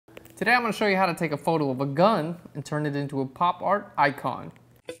Today I'm going to show you how to take a photo of a gun and turn it into a pop art icon.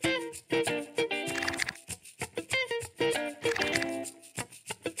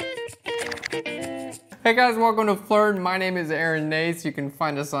 Hey guys, welcome to Phlearn. My name is Aaron Nace. You can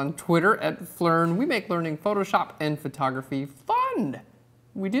find us on Twitter at Phlearn. We make learning Photoshop and photography fun.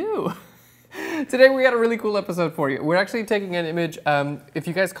 We do. Today we got a really cool episode for you. We're actually taking an image, if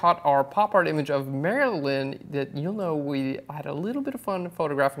you guys caught our pop art image of Marilyn, that you'll know we had a little bit of fun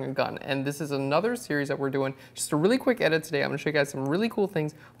photographing a gun. And this is another series that we're doing. Just a really quick edit today. I'm going to show you guys some really cool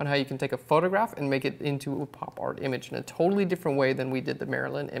things on how you can take a photograph and make it into a pop art image in a totally different way than we did the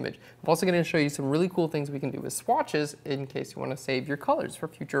Marilyn image. I'm also going to show you some really cool things we can do with swatches in case you want to save your colors for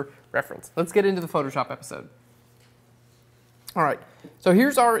future reference. Let's get into the Photoshop episode. All right, so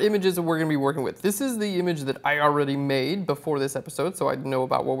here's our images that we're going to be working with. This is the image that I already made before this episode, so I know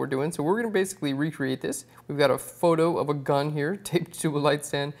about what we're doing. So we're going to basically recreate this. We've got a photo of a gun here taped to a light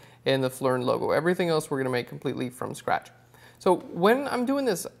stand and the Phlearn logo. Everything else we're going to make completely from scratch. So when I'm doing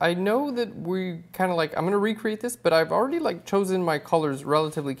this, I know that we kind of like, I'm going to recreate this, but I've already like chosen my colors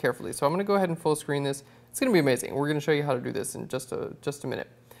relatively carefully. So I'm going to go ahead and full screen this. It's going to be amazing. We're going to show you how to do this in just a minute.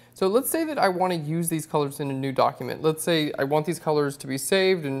 So let's say that I want to use these colors in a new document. Let's say I want these colors to be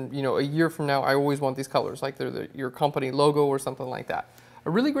saved and, you know, a year from now I always want these colors, like they're your company logo or something like that. A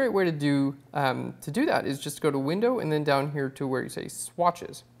really great way to do that is just go to Window and then down here to where you say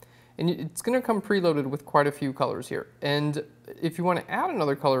Swatches. And it's going to come preloaded with quite a few colors here. And if you want to add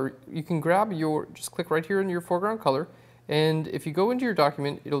another color, you can grab just click right here in your foreground color. And if you go into your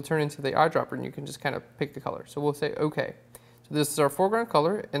document, it'll turn into the eyedropper and you can just kind of pick the color. So we'll say OK. This is our foreground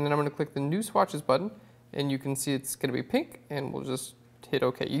color, and then I'm going to click the New Swatches button, and you can see it's going to be pink, and we'll just hit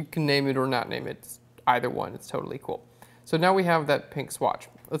OK. You can name it or not name it. It's either one. It's totally cool. So now we have that pink swatch.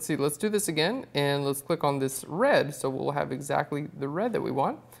 Let's see. Let's do this again, and let's click on this red, so we'll have exactly the red that we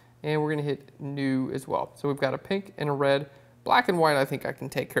want, and we're going to hit New as well. So we've got a pink and a red. Black and white I think I can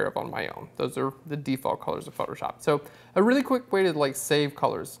take care of on my own. Those are the default colors of Photoshop. So a really quick way to like save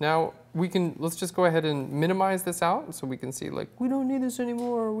colors. Now let's just go ahead and minimize this out so we can see like, we don't need this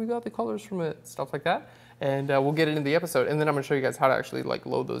anymore, we got the colors from it, stuff like that. And we'll get into the episode, and then I'm gonna show you guys how to actually like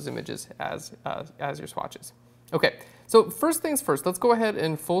load those images as your swatches. Okay, so first things first, let's go ahead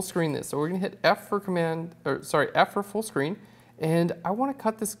and full screen this. So we're gonna hit F for F for full screen, and I wanna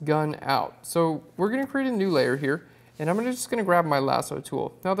cut this gun out. So we're gonna create a new layer here. And I'm just going to grab my lasso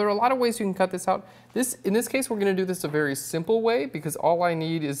tool. Now there are a lot of ways you can cut this out. In this case, we're going to do this a very simple way because all I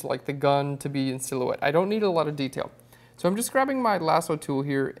need is like the gun to be in silhouette. I don't need a lot of detail. So I'm just grabbing my lasso tool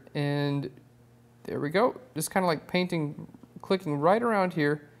here, and there we go. Just kind of like clicking right around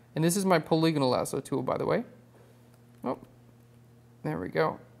here. And this is my polygonal lasso tool, by the way. Oh, there we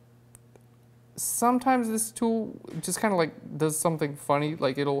go. Sometimes this tool just kind of like does something funny,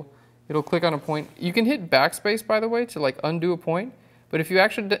 like it'll click on a point. You can hit backspace, by the way, to like undo a point. But if you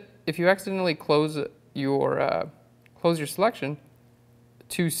accidentally close your selection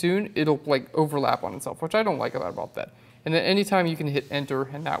too soon, it'll like overlap on itself, which I don't like a lot about that. And then anytime you can hit Enter,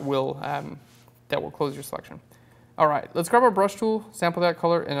 and that will close your selection. All right, let's grab our brush tool, sample that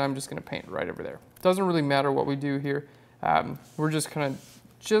color, and I'm just going to paint right over there. Doesn't really matter what we do here. We're just kind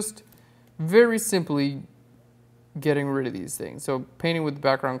of very simply getting rid of these things. So painting with the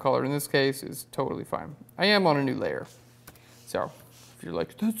background color in this case is totally fine. I am on a new layer. So if you're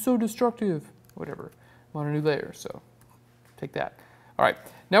like, that's so destructive, whatever, I'm on a new layer, so take that. All right,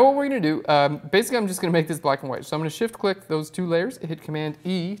 now what we're gonna do, basically I'm just gonna make this black and white. So I'm gonna shift click those two layers, hit Command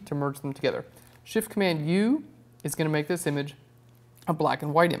E to merge them together. Shift Command U is gonna make this image a black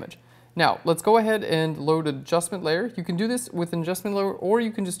and white image. Now, let's go ahead and load an adjustment layer. You can do this with an adjustment layer, or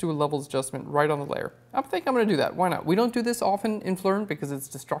you can just do a levels adjustment right on the layer. I think I'm going to do that. Why not? We don't do this often in Phlearn because it's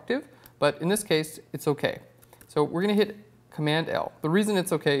destructive, but in this case, it's okay. So we're going to hit Command L. The reason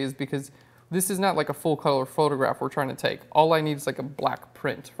it's okay is because this is not like a full color photograph we're trying to take. All I need is like a black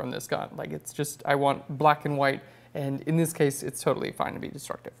print from this gun. Like it's just, I want black and white, and in this case, it's totally fine to be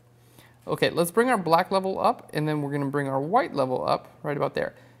destructive. Okay, let's bring our black level up, and then we're going to bring our white level up right about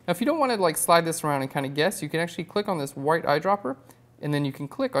there. Now, if you don't want to like slide this around and kind of guess, you can actually click on this white eyedropper, and then you can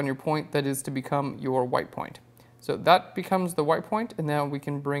click on your point that is to become your white point. So that becomes the white point, and now we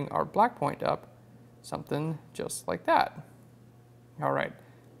can bring our black point up, something just like that. All right,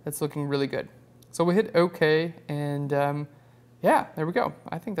 that's looking really good. So we hit OK, and yeah, there we go.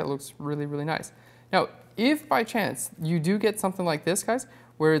 I think that looks really, really nice. Now, if by chance you do get something like this, guys,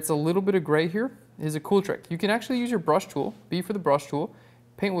 where it's a little bit of gray here, is a cool trick. You can actually use your brush tool, B for the brush tool,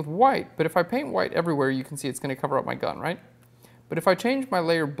 paint with white, but if I paint white everywhere, you can see it's going to cover up my gun, right? But if I change my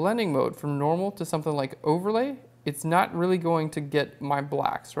layer blending mode from normal to something like overlay, it's not really going to get my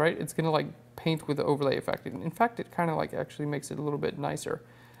blacks, right? It's going to like paint with the overlay effect. In fact, it kind of like actually makes it a little bit nicer.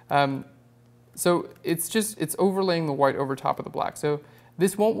 So it's overlaying the white over top of the black. So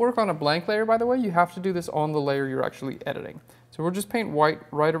this won't work on a blank layer, by the way. You have to do this on the layer you're actually editing. So we'll just paint white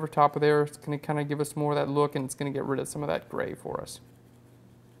right over top of there. It's going to kind of give us more of that look, and it's going to get rid of some of that gray for us.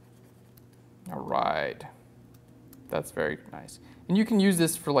 All right. That's very nice. And you can use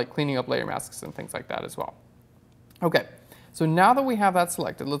this for like cleaning up layer masks and things like that as well. Okay, so now that we have that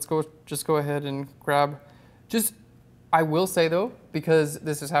selected, let's just go ahead and grab, I will say though, because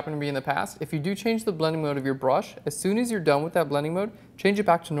this has happened to me in the past, if you do change the blending mode of your brush, as soon as you're done with that blending mode, change it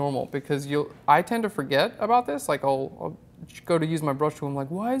back to normal, because I tend to forget about this. Like I'll go to use my brush tool, I'm like,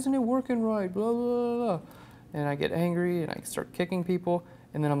 why isn't it working right, blah, blah, blah. And I get angry and I start kicking people,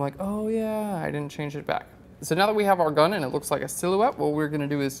 and then I'm like, oh yeah, I didn't change it back. So now that we have our gun and it looks like a silhouette, what we're gonna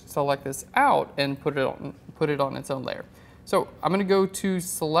do is select this out and put it on its own layer. So I'm gonna go to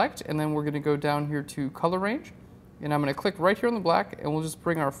select, and then we're gonna go down here to color range, and I'm gonna click right here on the black, and we'll just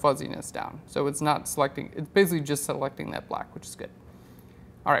bring our fuzziness down. So it's not selecting, it's basically just selecting that black, which is good.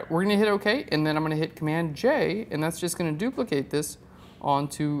 All right, we're gonna hit OK, and then I'm gonna hit Command J, and that's just gonna duplicate this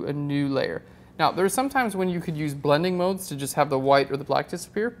onto a new layer. Now, there's sometimes when you could use blending modes to just have the white or the black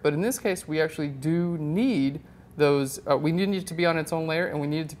disappear, but in this case, we actually do need those, we need it to be on its own layer, and we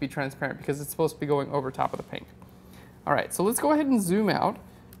need it to be transparent because it's supposed to be going over top of the pink. All right, so let's go ahead and zoom out.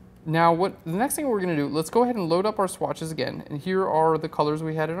 Now, the next thing we're gonna do, let's go ahead and load up our swatches again, and here are the colors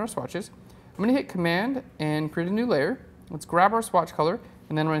we had in our swatches. I'm gonna hit Command and create a new layer. Let's grab our swatch color,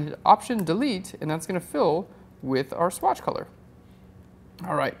 and then I'm gonna hit Option Delete, and that's gonna fill with our swatch color.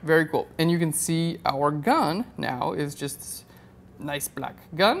 All right, very cool. And you can see our gun now is just a nice black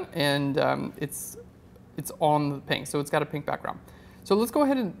gun, and it's on the pink, so it's got a pink background. So let's go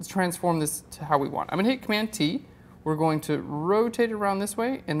ahead and transform this to how we want. I'm gonna hit Command T. We're going to rotate it around this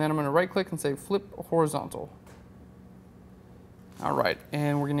way, and then I'm gonna right click and say flip horizontal. All right,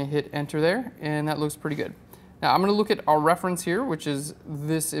 and we're gonna hit enter there, and that looks pretty good. Now I'm gonna look at our reference here, which is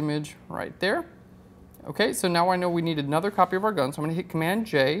this image right there. Okay, so now I know we need another copy of our gun, so I'm gonna hit Command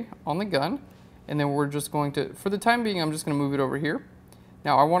J on the gun, and then we're just going to, for the time being, I'm just gonna move it over here.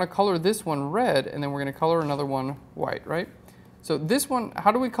 Now I wanna color this one red, and then we're gonna color another one white, right? So this one,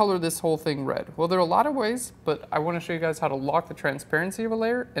 how do we color this whole thing red? Well, there are a lot of ways, but I wanna show you guys how to lock the transparency of a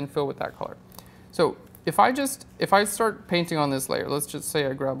layer and fill with that color. So if I start painting on this layer, let's just say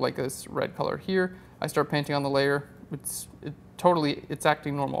I grab like this red color here, I start painting on the layer, it's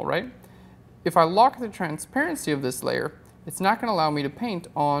acting normal, right? If I lock the transparency of this layer, it's not gonna allow me to paint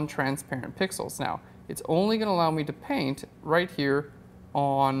on transparent pixels. Now, it's only gonna allow me to paint right here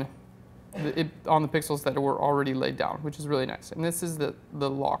on the pixels that were already laid down, which is really nice. And this is the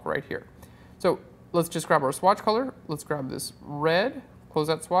lock right here. So let's just grab our swatch color. Let's grab this red, close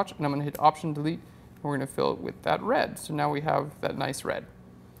that swatch, and I'm gonna hit Option Delete, and we're gonna fill it with that red. So now we have that nice red.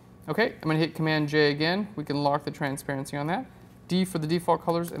 Okay, I'm gonna hit Command J again. We can lock the transparency on that. D for the default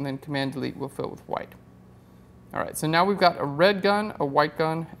colors, and then Command Delete will fill with white. All right, so now we've got a red gun, a white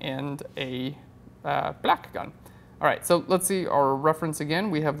gun, and a black gun. All right, so let's see our reference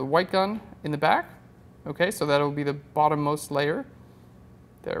again. We have the white gun in the back. Okay, so that'll be the bottommost layer.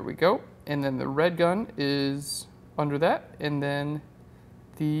 There we go. And then the red gun is under that, and then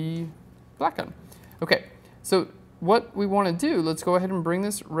the black gun. Okay, so what we want to do, let's go ahead and bring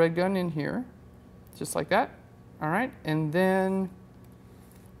this red gun in here, just like that. All right, and then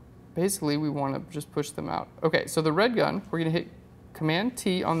basically we want to just push them out. Okay, so the red gun, we're going to hit Command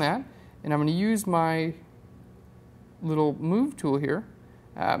T on that, and I'm going to use my little move tool here,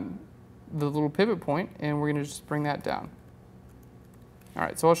 the little pivot point, and we're going to just bring that down. All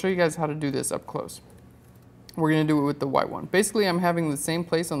right, so I'll show you guys how to do this up close. We're going to do it with the white one. Basically, I'm having the same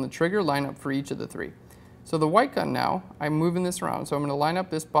place on the trigger line up for each of the three. So the white gun now, I'm moving this around, so I'm going to line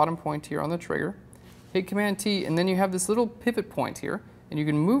up this bottom point here on the trigger, hit Command T, and then you have this little pivot point here, and you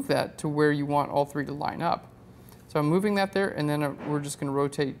can move that to where you want all three to line up. So I'm moving that there, and then we're just going to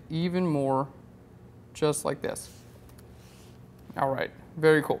rotate even more, just like this. All right,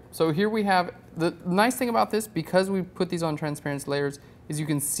 very cool. So here we have, the nice thing about this, because we put these on transparent layers, is you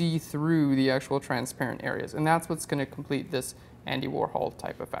can see through the actual transparent areas, and that's what's going to complete this Andy Warhol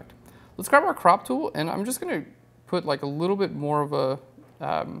type effect. Let's grab our crop tool, and I'm just going to put like a little bit more of a,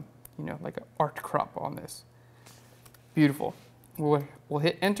 you know, like an art crop on this. Beautiful. We'll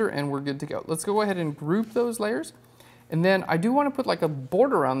hit enter and we're good to go. Let's go ahead and group those layers. And then I do want to put like a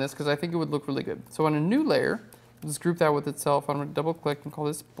border around this because I think it would look really good. So on a new layer, let's group that with itself. I'm going to double click and call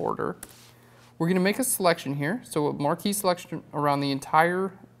this border. We're going to make a selection here. So a marquee selection around the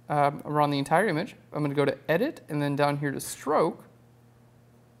entire around the entire image. I'm going to go to Edit, and then down here to Stroke.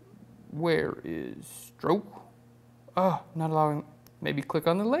 Where is Stroke? Oh, not allowing. Maybe click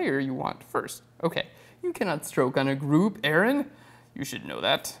on the layer you want first. Okay, you cannot stroke on a group, Aaron. You should know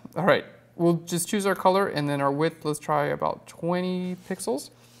that. All right, we'll just choose our color, and then our width, let's try about 20 pixels.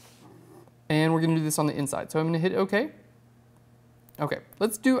 And we're going to do this on the inside. So I'm going to hit OK. Okay,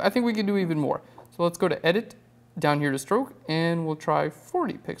 I think we can do even more. So let's go to Edit, down here to Stroke, and we'll try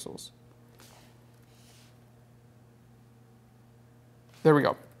 40 pixels. There we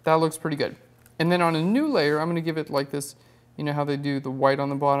go. That looks pretty good. And then on a new layer, I'm going to give it like this, you know how they do the white on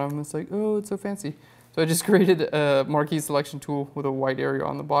the bottom? It's like, oh, it's so fancy. So I just created a marquee selection tool with a white area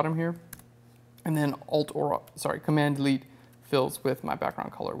on the bottom here. And then Command-Delete fills with my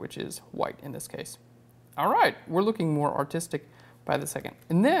background color, which is white in this case. All right, we're looking more artistic by the second.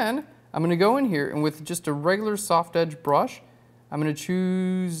 And then I'm going to go in here, and with just a regular soft edge brush, I'm going to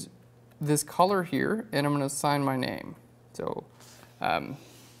choose this color here, and I'm going to assign my name. So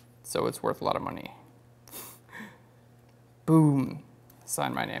it's worth a lot of money. Boom,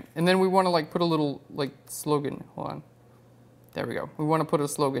 assign my name. And then we want to like put a little like slogan. Hold on. There we go. We want to put a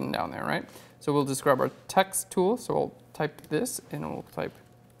slogan down there, right? So we'll just grab our text tool. So I'll type this, and we'll type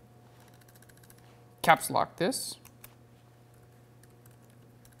caps lock this.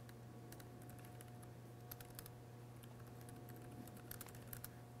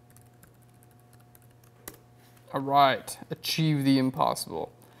 All right, achieve the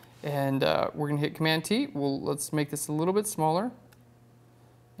impossible. And we're gonna hit Command-T. Let's make this a little bit smaller.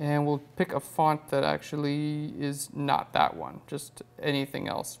 And we'll pick a font that actually is not that one, just anything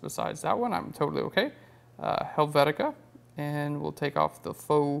else besides that one. I'm totally okay. Helvetica, and we'll take off the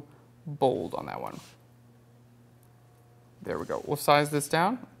faux bold on that one. There we go. We'll size this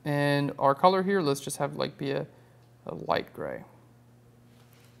down, and our color here, let's just have like be a light gray.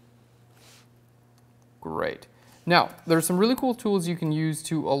 Great. Now, there's some really cool tools you can use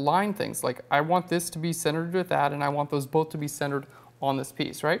to align things. Like I want this to be centered with that, and I want those both to be centered on this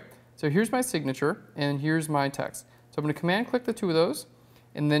piece, right? So here's my signature, and here's my text. So I'm going to command click the two of those,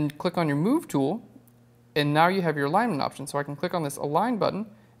 and then click on your move tool, and now you have your alignment option. So I can click on this align button,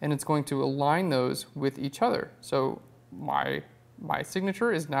 and it's going to align those with each other. So my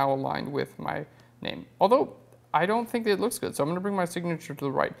signature is now aligned with my name. Although I don't think it looks good, so I'm going to bring my signature to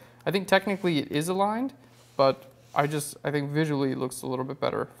the right. I think technically it is aligned, but I think visually it looks a little bit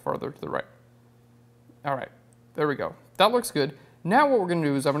better farther to the right. All right, there we go. That looks good. Now what we're going to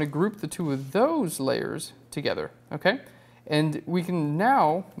do is I'm going to group the two of those layers together, okay? And we can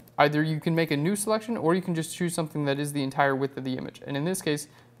now, either you can make a new selection, or you can just choose something that is the entire width of the image. And in this case,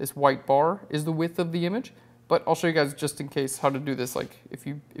 this white bar is the width of the image, but I'll show you guys just in case how to do this, like if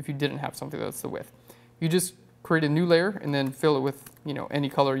you didn't have something that's the width. You just create a new layer and then fill it with, you know, any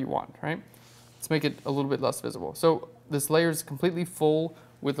color you want, right? Let's make it a little bit less visible. So this layer is completely full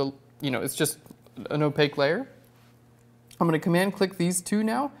with a, you know, it's just an opaque layer. I'm going to command click these two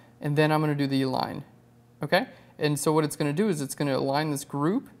now, and then I'm going to do the align, okay? And so what it's going to do is it's going to align this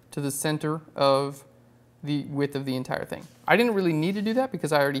group to the center of the width of the entire thing. I didn't really need to do that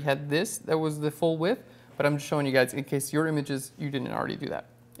because I already had this that was the full width, but I'm just showing you guys in case your images, you didn't already do that.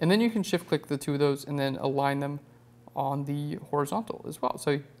 And then you can shift click the two of those and then align them on the horizontal as well.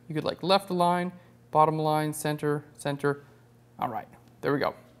 So you could like left align, bottom align, center, center. All right, there we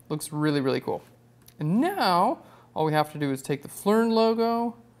go. Looks really, really cool. And now all we have to do is take the Phlearn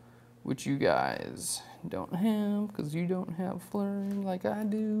logo, which you guys don't have because you don't have Phlearn like I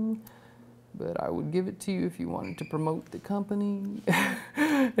do, but I would give it to you if you wanted to promote the company.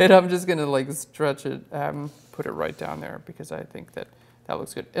 And I'm just gonna like stretch it, put it right down there because I think that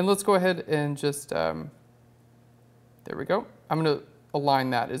looks good. And let's go ahead and just, there we go. I'm gonna align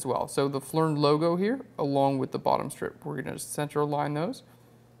that as well. So the Phlearn logo here, along with the bottom strip, we're gonna center align those.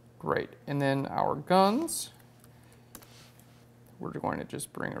 Great. And then our guns, we're going to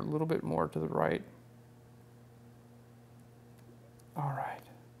just bring a little bit more to the right. All right.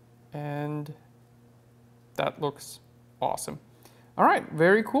 And that looks awesome. All right,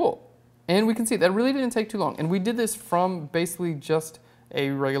 very cool. And we can see that really didn't take too long. And we did this from basically just a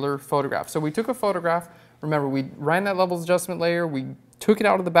regular photograph. So we took a photograph. Remember, we ran that levels adjustment layer. We took it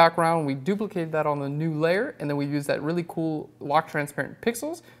out of the background. We duplicated that on the new layer. And then we used that really cool lock transparent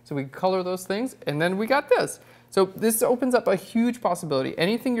pixels. So we color those things. And then we got this. So this opens up a huge possibility.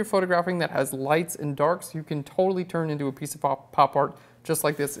 Anything you're photographing that has lights and darks, you can totally turn into a piece of pop art just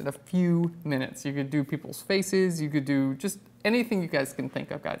like this in a few minutes. You could do people's faces. You could do just anything you guys can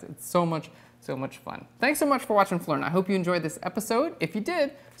think of, guys. It's so much fun. Thanks so much for watching Phlearn. I hope you enjoyed this episode. If you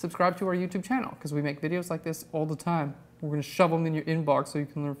did, subscribe to our YouTube channel because we make videos like this all the time. We're going to shove them in your inbox so you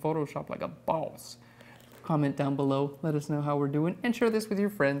can learn Photoshop like a boss. Comment down below, let us know how we're doing, and share this with your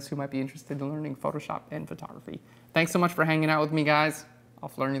friends who might be interested in learning Photoshop and photography. Thanks so much for hanging out with me, guys. I'll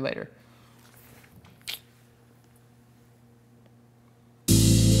Phlearn you later.